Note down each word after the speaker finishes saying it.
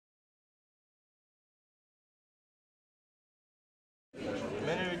A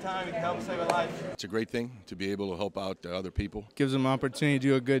minute at a time, you can help save a life. It's a great thing to be able to help out other people. Gives them an opportunity to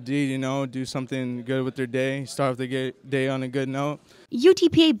do a good deed, do something good with their day, start off the day on a good note.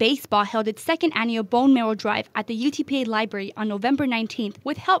 UTPA Baseball held its second annual Bone Marrow Drive at the UTPA Library on November 19th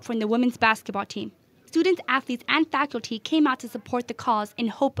with help from the women's basketball team. Students, athletes, and faculty came out to support the cause in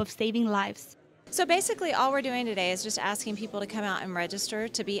hope of saving lives. So basically all we're doing today is just asking people to come out and register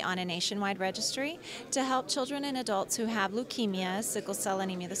to be on a nationwide registry to help children and adults who have leukemia, sickle cell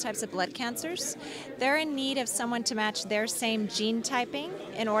anemia, those types of blood cancers. They're in need of someone to match their same gene typing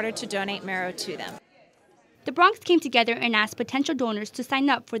in order to donate marrow to them. The Bronx came together and asked potential donors to sign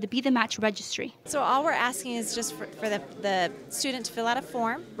up for the Be the Match registry. So all we're asking is just for the student to fill out a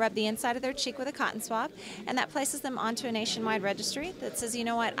form, rub the inside of their cheek with a cotton swab, and that places them onto a nationwide registry that says, you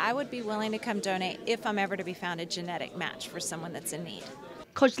know what, I would be willing to come donate if I'm ever to be found a genetic match for someone that's in need.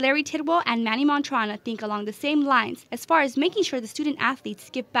 Coach Larry Tidwell and Manny Montrana think along the same lines as far as making sure the student athletes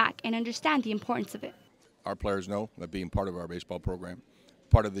give back and understand the importance of it. Our players know that being part of our baseball program,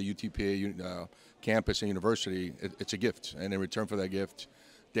 part of the UTPA campus and university, it's a gift, and in return for that gift,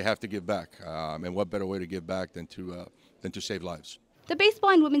 they have to give back. And what better way to give back than to save lives? The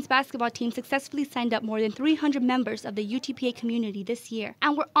baseball and women's basketball team successfully signed up more than 300 members of the UTPA community this year,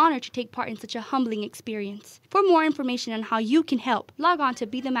 and we're honored to take part in such a humbling experience. For more information on how you can help, log on to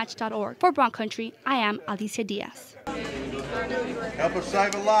BeTheMatch.org. For Bronx Country, I am Alicia Diaz. Help us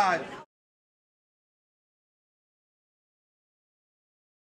save a life.